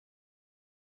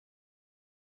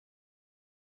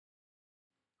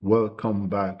Welcome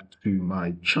back to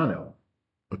my channel.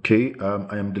 Okay,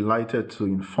 I am delighted to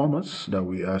inform us that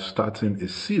we are starting a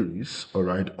series, all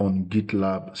right, on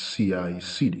GitLab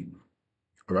CICD.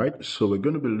 All right, so we're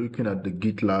going to be looking at the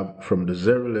GitLab from the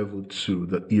 0 level to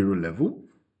the hero level.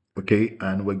 Okay,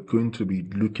 and we're going to be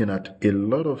looking at a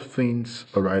lot of things,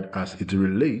 all right, as it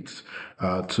relates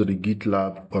to the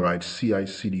GitLab, all right,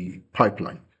 CI/CD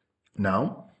pipeline.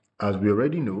 Now, as we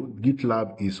already know,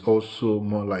 GitLab is also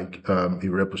more like a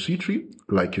repository,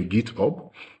 like your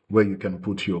GitHub, where you can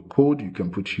put your code, you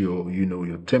can put your,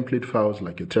 your template files,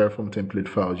 like your Terraform template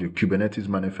files, your Kubernetes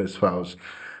manifest files,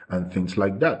 and things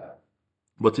like that.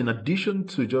 But in addition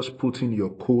to just putting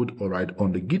your code, all right,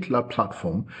 on the GitLab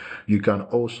platform, you can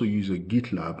also use a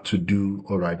GitLab to do,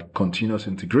 all right, continuous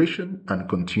integration and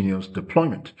continuous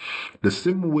deployment. The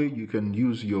same way you can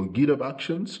use your GitHub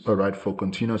actions, all right, for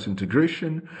continuous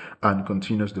integration and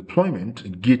continuous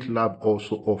deployment, GitLab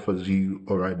also offers you,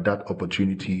 all right, that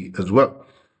opportunity as well.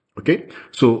 Okay,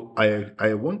 so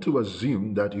I want to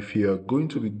assume that if you're going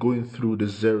to be going through the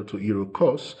 0 to hero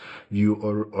course, you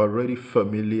are already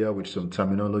familiar with some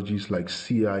terminologies like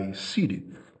CI/CD.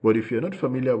 But if you're not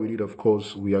familiar with it, of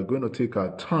course, we are going to take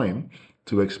our time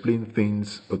to explain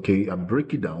things, okay, and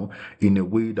break it down in a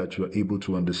way that you're able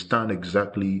to understand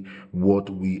exactly what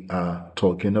we are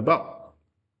talking about.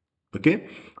 Okay,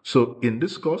 so in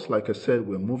this course, like I said,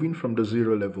 we're moving from the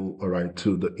 0 level, all right,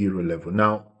 to the hero level.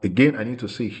 Now, again, I need to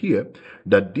say here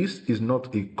that this is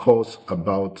not a course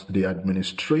about the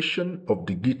administration of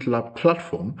the GitLab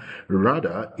platform.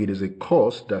 Rather, it is a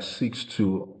course that seeks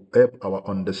to help our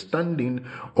understanding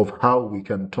of how we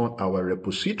can turn our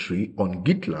repository on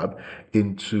GitLab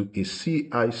into a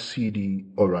CI/CD,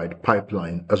 all right,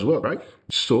 pipeline as well, right?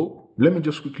 So let me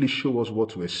just quickly show us what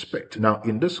to expect. Now,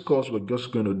 in this course, we're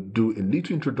just going to do a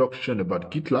little introduction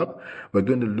about GitLab. We're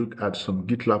going to look at some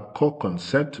GitLab core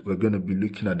concept. We're going to be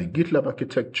looking at the GitLab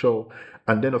architecture.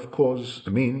 And then, of course,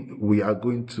 we are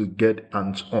going to get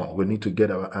hands-on. We need to get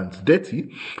our hands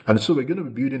dirty. And so we're going to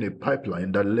be building a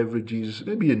pipeline that leverages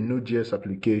maybe a Node.js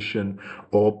application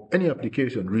or any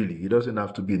application, really. It doesn't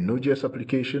have to be a Node.js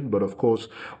application, but of course,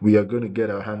 we are going to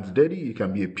get our hands dirty. It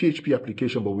can be a PHP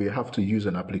application, but we have to use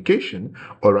an application,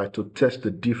 all right, to test the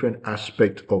different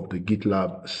aspects of the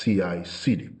GitLab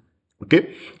CI/CD.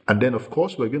 Okay, and then of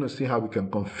course we're going to see how we can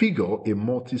configure a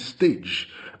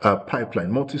multi-stage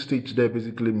pipeline. Multi-stage there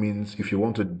basically means if you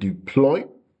want to deploy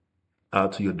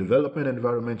to your development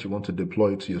environment, you want to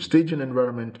deploy to your staging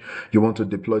environment, you want to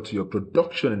deploy to your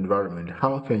production environment.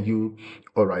 How can you,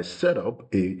 all right, set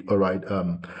up a, all right,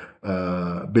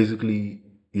 basically,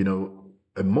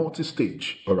 a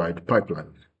multi-stage, all right,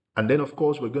 pipeline. And then, of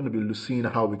course, we're going to be seeing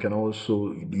how we can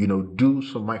also, do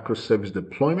some microservice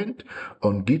deployment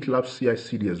on GitLab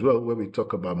CI/CD as well, where we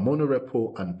talk about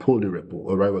monorepo and polyrepo.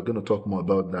 All right, we're going to talk more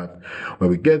about that when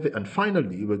we get there. And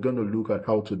finally, we're going to look at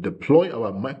how to deploy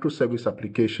our microservice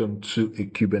application to a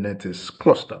Kubernetes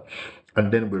cluster. And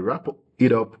then we wrap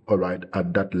it up, all right,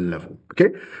 at that level.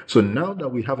 Okay, so now that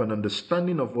we have an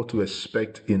understanding of what to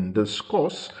expect in this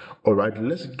course, all right,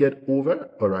 let's get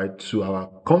over, all right, to our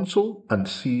console and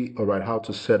see, all right, how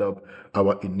to set up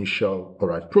our initial, all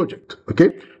right, project.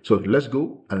 Okay, so let's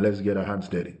go and let's get our hands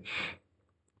dirty.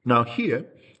 Now here,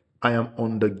 I am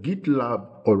on the GitLab,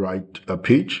 all right,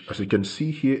 page. As you can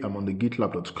see here, I'm on the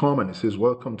gitlab.com and it says,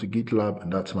 welcome to GitLab.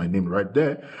 And that's my name right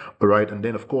there. All right. And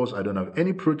then, of course, I don't have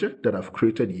any project that I've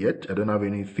created yet. I don't have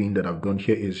anything that I've done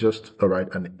here. It's just, all right,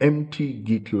 an empty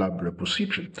GitLab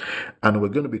repository. And we're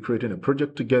going to be creating a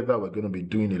project together. We're going to be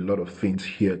doing a lot of things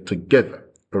here together.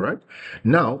 All right.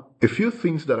 Now, a few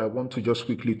things that I want to just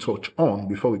quickly touch on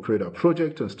before we create our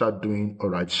project and start doing, all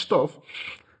right, stuff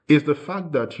is the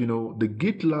fact that the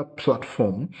GitLab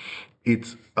platform,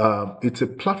 it's a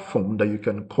platform that you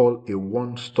can call a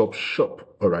one-stop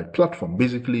shop, all right, platform.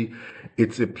 Basically,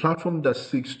 it's a platform that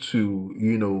seeks to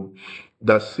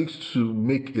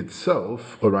make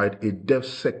itself, all right, a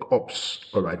DevSecOps,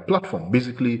 all right, platform.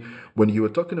 Basically, when you were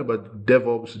talking about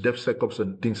DevOps, DevSecOps,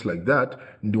 and things like that,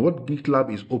 what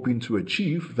GitLab is hoping to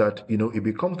achieve that, it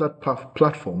becomes that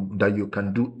platform that you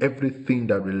can do everything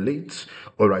that relates,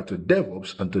 all right, to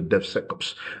DevOps and to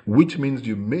DevSecOps, which means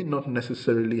you may not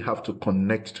necessarily have to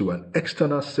connect to an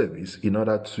external service in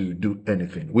order to do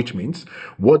anything, which means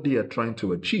what they are trying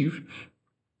to achieve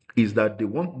is that they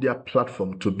want their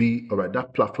platform to be, all right,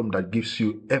 that platform that gives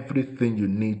you everything you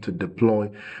need to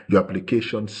deploy your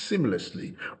application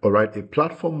seamlessly, all right, a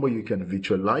platform where you can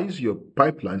virtualize your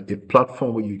pipeline, a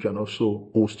platform where you can also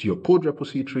host your code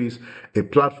repositories, a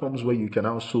platform where you can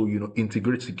also,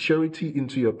 integrate security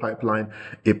into your pipeline,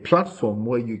 a platform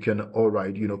where you can, all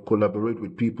right, collaborate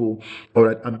with people, all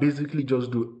right, and basically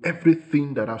just do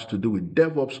everything that has to do with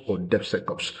DevOps or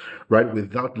DevSecOps, right,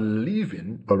 without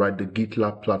leaving, all right, the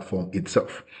GitLab platform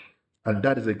itself. And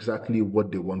that is exactly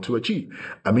what they want to achieve.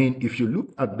 I mean, if you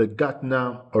look at the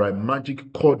Gartner, all right,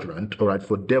 Magic Quadrant, all right,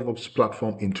 for DevOps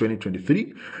platform in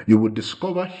 2023, you will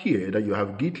discover here that you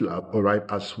have GitLab, all right,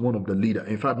 as one of the leader.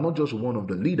 In fact, not just one of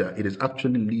the leader, it is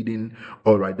actually leading,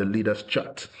 all right, the leaders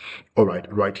chart, all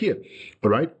right here,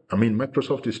 all right. I mean,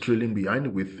 Microsoft is trailing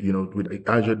behind with, with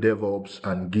Azure DevOps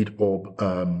and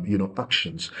GitHub,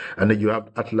 actions, and then you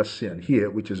have Atlassian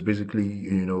here, which is basically,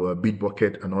 a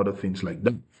Bitbucket and other things like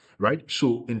that. Right.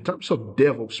 So in terms of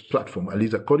DevOps platform, at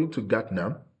least according to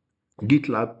Gartner,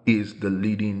 GitLab is the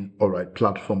leading, all right,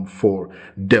 platform for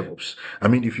DevOps. I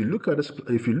mean, if you look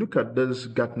at this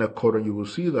Gartner quarter, you will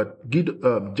see that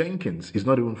Jenkins is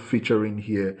not even featuring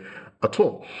here at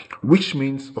all, which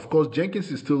means, of course,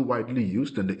 Jenkins is still widely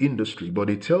used in the industry,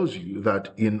 but it tells you that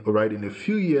in a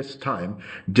few years' time,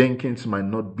 Jenkins might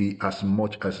not be as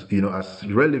much as, as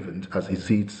relevant as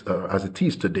it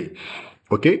is today.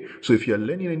 Okay, so if you're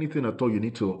learning anything at all, you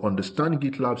need to understand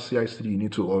GitLab CICD. You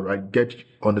need to, all right, get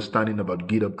understanding about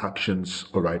GitHub Actions,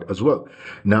 all right, as well.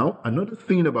 Now, another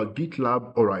thing about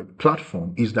GitLab, all right,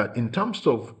 platform is that in terms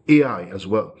of AI as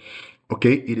well,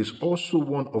 okay, it is also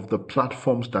one of the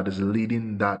platforms that is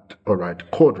leading that, all right,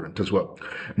 quadrant as well.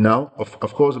 Now,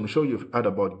 of course, I'm sure you've heard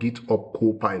about GitHub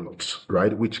Copilots,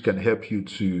 right, which can help you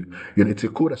to, it's a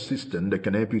code assistant that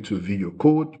can help you to view your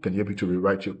code, can help you to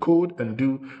rewrite your code and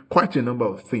do quite a number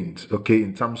of things, okay,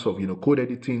 in terms of, code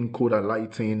editing, code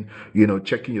highlighting,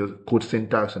 checking your code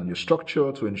syntax and your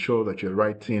structure to ensure that you're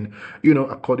writing,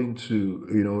 according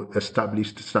to,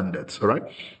 established standards, all right?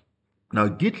 Now,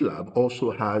 GitLab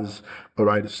also has, all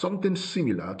right, something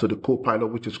similar to the Copilot,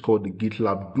 which is called the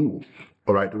GitLab Duo.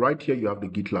 All right here you have the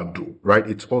GitLab Duo, right?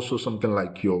 It's also something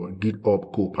like your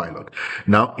GitHub Copilot.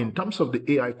 Now, in terms of the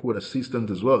AI code assistant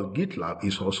as well, GitLab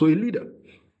is also a leader.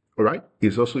 All right,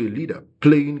 is also a leader,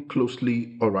 playing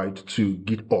closely, all right, to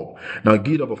GitHub. Now,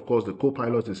 GitHub, of course, the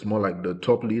co-pilot is more like the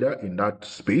top leader in that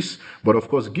space, but of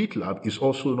course, GitLab is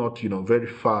also not, very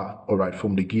far, all right,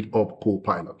 from the GitHub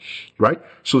co-pilot, right?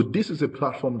 So this is a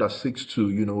platform that seeks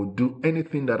to, do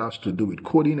anything that has to do with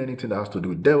coding, anything that has to do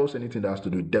with DevOps, anything that has to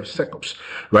do with DevSecOps,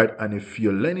 right? And if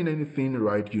you're learning anything,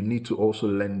 right, you need to also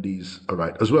learn these, all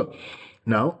right, as well.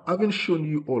 Now, having shown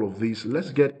you all of this, let's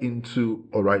get into,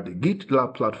 all right, the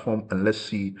GitLab platform and let's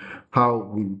see how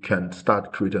we can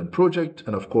start creating a project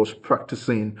and, of course,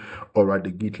 practicing, all right, the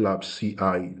GitLab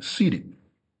CI/CD.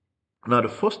 Now, the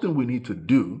first thing we need to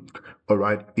do, all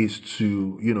right, is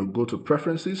to, go to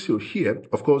preferences. So here,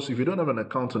 of course, if you don't have an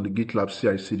account on the GitLab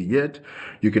CI/CD yet,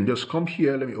 you can just come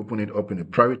here. Let me open it up in a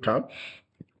private tab.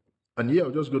 And here,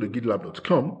 I'll just go to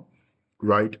gitlab.com,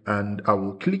 right? And I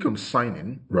will click on sign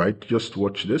in, right? Just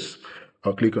watch this.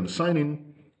 I'll click on sign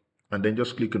in and then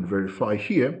just click on verify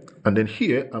here. And then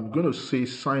here, I'm going to say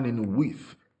sign in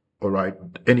with, all right,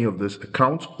 any of this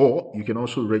accounts, or you can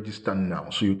also register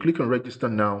now. So you click on register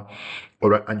now,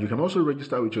 all right, and you can also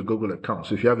register with your Google account.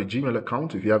 So if you have a Gmail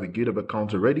account, if you have a GitHub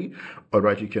account already, all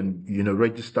right, you can,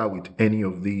 register with any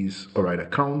of these, all right,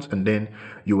 accounts, and then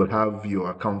you will have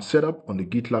your account set up on the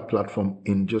GitLab platform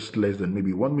in just less than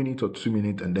maybe 1 minute or 2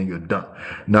 minutes, and then you're done.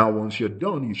 Now, once you're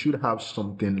done, you should have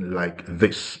something like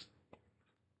this.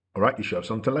 All right, you should have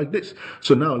something like this.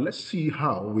 So now let's see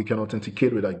how we can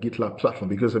authenticate with our GitLab platform,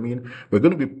 because I mean, we're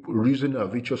going to be using our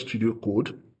Visual Studio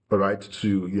Code, all right,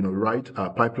 to, write our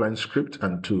pipeline script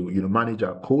and to, manage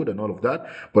our code and all of that.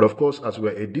 But of course, as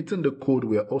we're editing the code,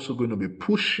 we're also going to be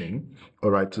pushing,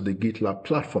 all right, to the GitLab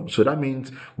platform. So that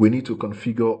means we need to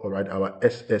configure, all right, our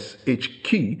SSH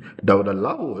key that would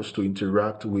allow us to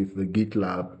interact with the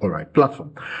GitLab, all right,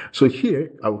 platform. So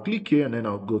here, I'll click here and then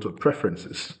I'll go to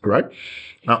preferences, all right?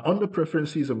 Now, under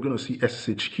preferences, I'm going to see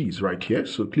SSH keys right here.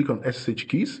 So click on SSH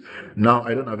keys. Now,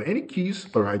 I don't have any keys,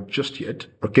 all right, just yet.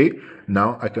 Okay.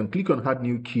 Now, I can click on add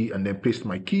new key and then paste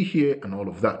my key here and all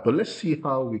of that. But let's see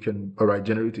how we can, all right,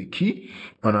 generate a key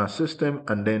on our system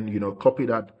and then, copy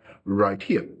that right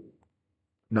here.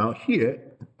 Now here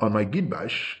on my Git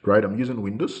bash, right, I'm using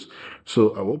Windows.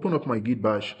 So I'll open up my Git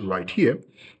bash right here.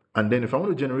 And then if I want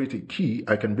to generate a key,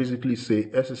 I can basically say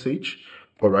SSH,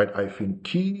 all right,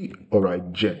 -key, all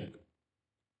right, gen.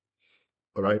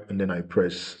 All right, and then I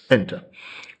press enter.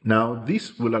 Now,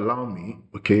 this will allow me,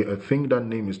 okay, I think that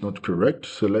name is not correct.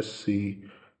 So let's see,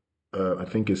 I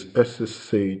think it's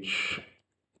SSH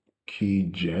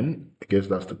keygen. I guess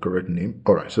that's the correct name.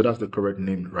 All right, so that's the correct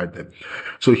name right there.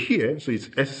 So here, so it's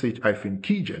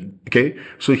SSH-keygen. Okay,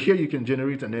 so here you can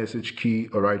generate an SSH key.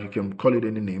 All right, you can call it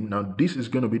any name. Now this is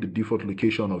going to be the default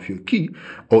location of your key,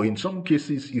 or in some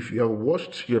cases, if you have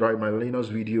watched my Linux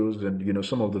videos and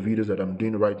some of the videos that I'm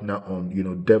doing right now on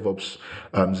DevOps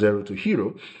Zero to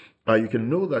Hero. You can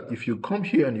know that if you come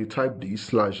here and you type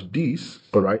this/this,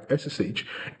 all right, SSH,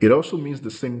 it also means the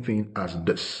same thing as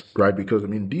this, right? Because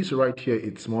this right here,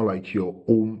 it's more like your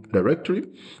home directory.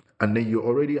 And then you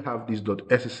already have this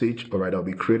 .ssh, all right, that'll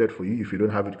be created for you if you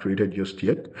don't have it created just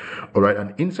yet, all right.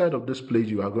 And inside of this place,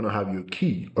 you are going to have your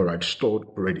key, all right, stored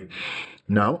already.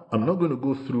 Now, I'm not going to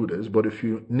go through this, but if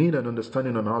you need an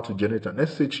understanding on how to generate an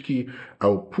SSH key,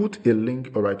 I'll put a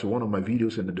link, all right, to one of my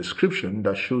videos in the description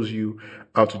that shows you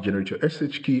how to generate your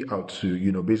SSH key, how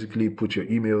to, basically put your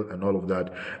email and all of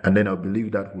that. And then I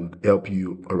believe that will help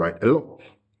you, all right, a lot.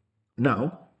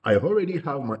 Now, I already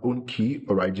have my own key,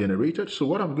 all right, generated. So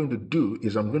what I'm going to do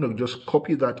is I'm going to just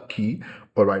copy that key,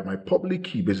 all right, my public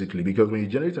key basically, because when you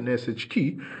generate an SSH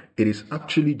key, it is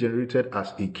actually generated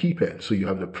as a key pair. So you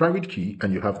have the private key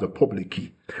and you have the public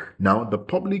key. Now, the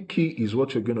public key is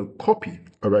what you're going to copy,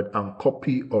 all right, and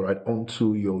copy, all right,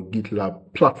 onto your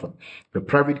GitLab platform. The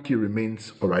private key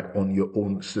remains, all right, on your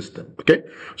own system, okay?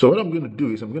 So what I'm going to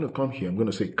do is I'm going to come here, I'm going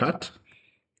to say cat,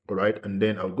 all right, and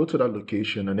then I'll go to that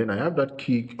location, and then I have that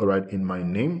key, all right, in my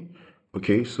name.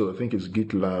 Okay, so I think it's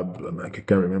GitLab. I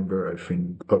can't remember. I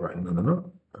think, all right,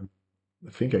 no.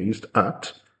 I think I used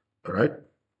at, all right.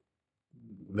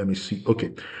 Let me see.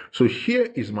 Okay, so here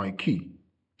is my key.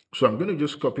 So I'm going to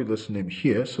just copy this name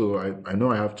here. So I know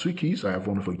I have two keys. I have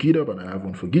one for GitHub and I have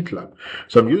one for GitLab.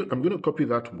 So I'm going to copy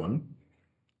that one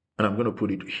and I'm going to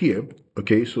put it here.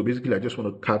 Okay, so basically I just want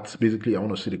to cut, basically I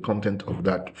want to see the content of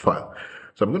that file.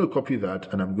 So I'm going to copy that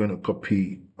and I'm going to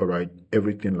copy, all right,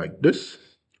 everything like this.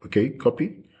 Okay,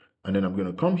 copy. And then I'm going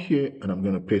to come here and I'm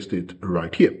going to paste it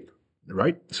right here.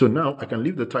 Right. So now I can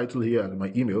leave the title here as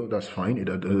my email. That's fine. I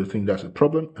don't think that's a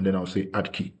problem. And then I'll say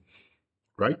add key.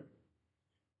 Right.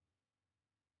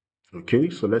 Okay,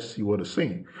 so let's see what it's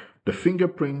saying. The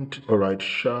fingerprint, all right,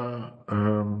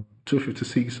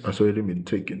 SHA-256 has already been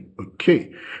taken.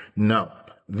 Okay, now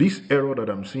this error that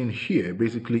I'm seeing here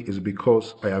basically is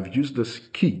because I have used this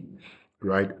key,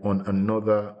 right, on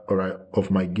another, all right, of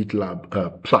my GitLab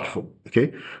platform.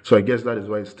 Okay, so I guess that is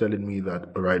why it's telling me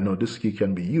that, all right, no, this key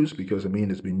can be used because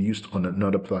it's been used on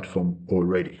another platform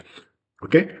already.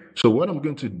 Okay, so what I'm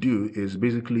going to do is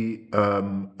basically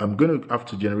I'm going to have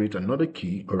to generate another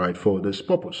key, all right, for this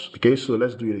purpose. Okay, so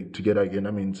let's do it together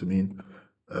again. So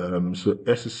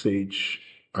SSH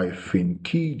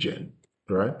keygen,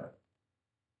 right?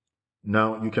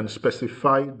 Now you can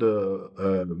specify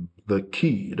the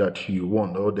key that you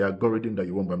want or the algorithm that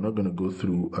you want, but I'm not going to go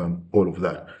through all of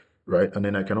that, right? And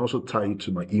then I can also tie it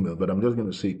to my email, but I'm just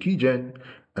going to say keygen,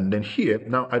 and then here.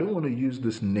 Now I don't want to use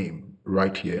this name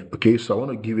right here, okay? So I want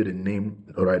to give it a name,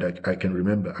 all right? I can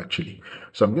remember actually.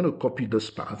 So I'm going to copy this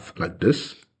path like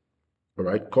this, all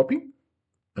right? Copy,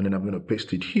 and then I'm going to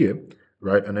paste it here,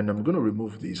 right? And then I'm going to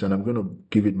remove this, and I'm going to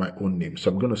give it my own name. So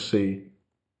I'm going to say,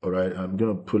 all right, I'm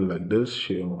gonna put it like this.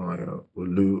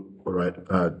 Olu, all right,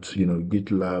 at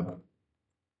GitLab,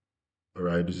 all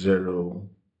right, 0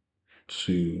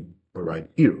 to all right,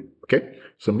 hero. Okay,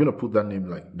 so I'm gonna put that name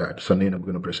like that. So then I'm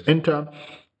gonna press enter.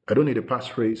 I don't need a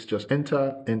passphrase, just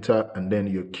enter, and then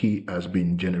your key has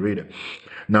been generated.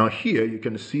 Now here you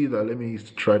can see that. Let me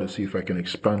try to see if I can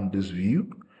expand this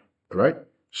view. All right.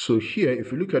 So here,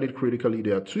 if you look at it critically,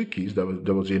 there are two keys that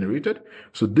was generated.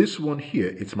 So this one here,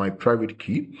 it's my private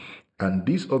key, and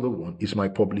this other one is my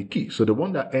public key. So the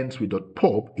one that ends with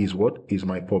 .pub is what is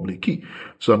my public key.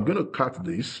 So I'm going to cut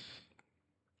this.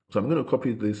 So I'm going to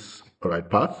copy this, all right,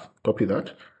 path, copy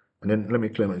that, and then let me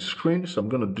clear my screen. So I'm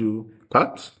going to do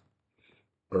cut,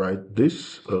 all right,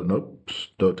 this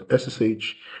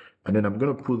 .ssh, and then I'm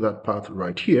going to put that path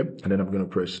right here, and then I'm going to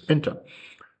press enter.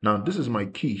 Now, this is my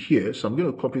key here, so I'm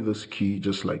going to copy this key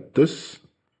just like this,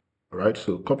 all right?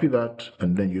 So copy that,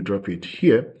 and then you drop it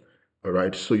here, all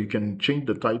right? So you can change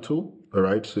the title, all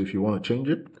right? So if you want to change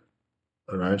it,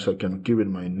 all right? So I can give it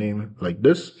my name like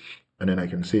this, and then I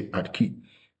can say add key,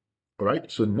 all right?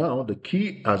 So now the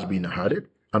key has been added,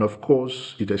 and of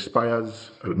course, it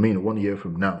expires, 1 year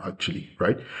from now, actually,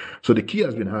 right? So the key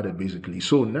has been added, basically.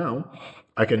 So now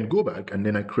I can go back and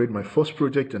then I create my first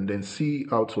project and then see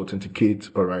how to authenticate,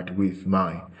 all right, with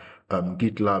my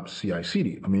GitLab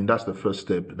CICD. That's the first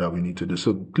step that we need to do.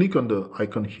 So click on the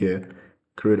icon here,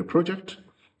 create a project.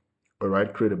 All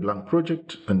right, create a blank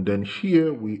project. And then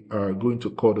here we are going to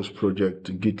call this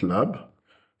project GitLab,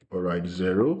 all right,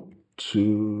 0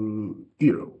 to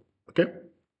hero, okay?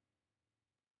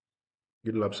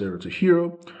 GitLab 0 to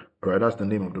hero. All right, that's the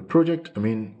name of the project. I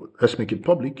mean, let's make it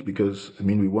public because, I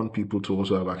mean, we want people to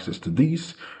also have access to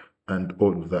these and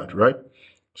all of that, right?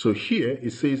 So here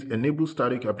it says enable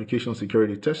static application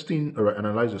security testing, all right,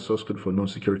 analyze the source code for known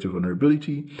security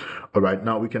vulnerability. All right,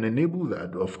 now we can enable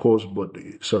that, of course, but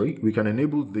sorry, we can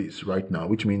enable this right now,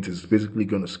 which means it's basically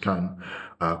going to scan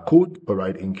code, all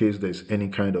right, in case there's any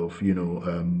kind of,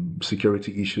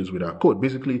 security issues with our code.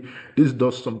 Basically, this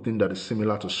does something that is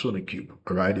similar to SonarQube,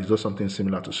 all right? It does something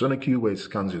similar to SonarQube where it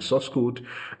scans your source code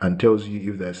and tells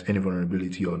you if there's any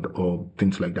vulnerability or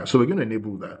things like that. So we're going to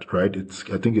enable that, right?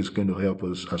 I think it's going to help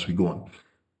us as we go on.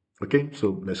 Okay,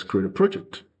 so let's create a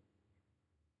project.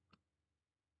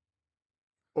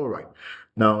 All right.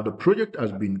 Now the project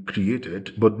has been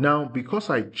created, but now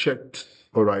because I checked,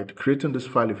 all right, creating this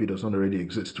file if it does not already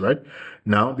exist, right?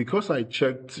 Now, because I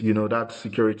checked, that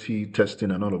security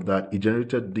testing and all of that, it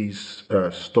generated this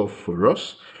stuff for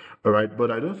us, all right?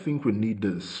 But I don't think we need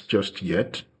this just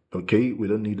yet. Okay, we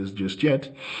don't need this just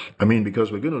yet. I mean,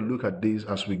 because we're going to look at this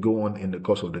as we go on in the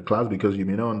course of the class, because you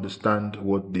may not understand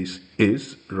what this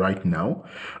is right now,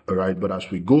 all right? But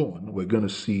as we go on, we're going to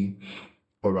see,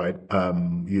 all right,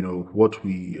 what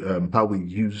we how we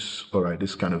use, all right,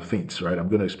 this kind of things, right? I'm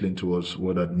going to explain to us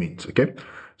what that means. Okay,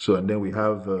 so and then we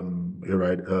have a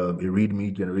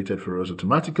readme generated for us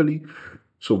automatically.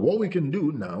 So what we can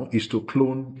do now is to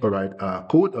clone, all right, our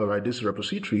code, all right, this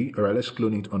repository, all right, let's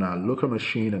clone it on our local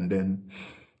machine, and then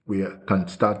we can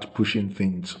start pushing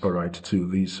things, all right, to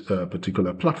this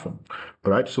particular platform.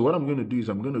 All right, so what I'm going to do is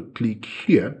I'm going to click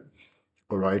here.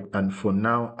 All right, and for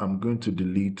now, I'm going to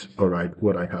delete, all right,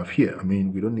 what I have here. I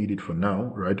mean, we don't need it for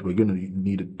now, right? We're going to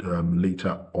need it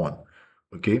later on.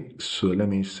 Okay, so let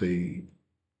me say,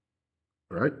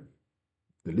 all right,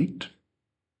 delete.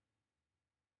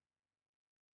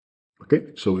 Okay,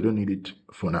 so we don't need it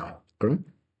for now. All right,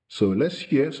 so let's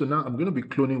here. So now I'm going to be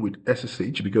cloning with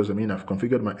SSH because I mean, I've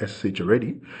configured my SSH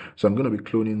already. So I'm going to be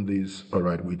cloning this, all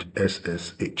right, with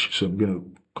SSH. So I'm going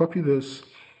to copy this.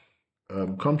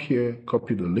 Come here,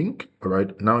 copy the link. All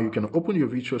right, now you can open your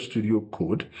Visual Studio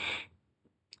Code.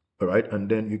 All right, and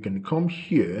then you can come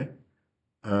here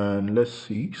and let's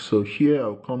see. So here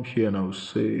I'll come here and I'll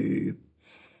say,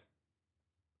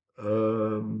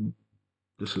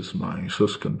 this is my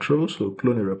source control. So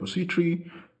clone a repository.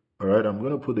 All right, I'm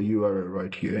going to put the URL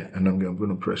right here and I'm going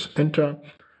to press enter.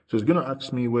 So it's going to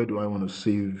ask me where do I want to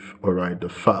save, all right, the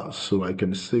files. So I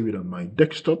can save it on my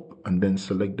desktop and then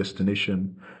select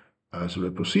destination as a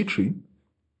repository.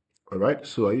 All right,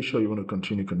 so are you sure you want to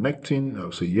continue connecting?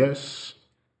 I'll say yes.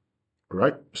 All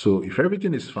right, so if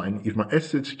everything is fine, if my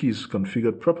SSH key is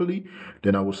configured properly,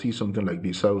 then I will see something like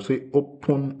this. I will say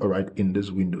open, all right, in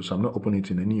this window. So I'm not opening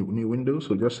it in any new window.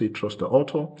 So just say trust the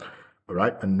author. All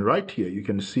right, and right here, you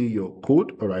can see your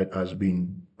code, all right, has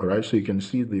been, all right, so you can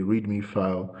see the README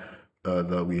file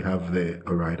that we have there,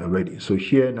 all right, already. So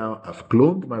here now I've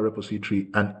cloned my repository,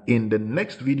 and in the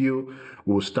next video,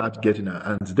 we'll start getting our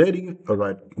hands dirty, all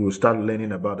right. We'll start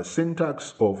learning about the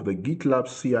syntax of the GitLab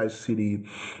CICD,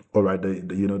 all right, the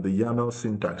YAML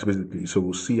syntax, basically. So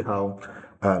we'll see how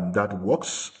that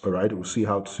works, all right. We'll see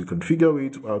how to configure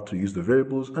it, how to use the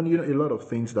variables, and, a lot of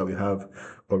things that we have,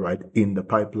 all right, in the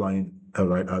pipeline, all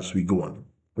right, as we go on.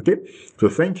 Okay, so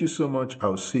thank you so much.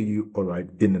 I'll see you, all right,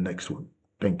 in the next one.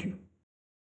 Thank you.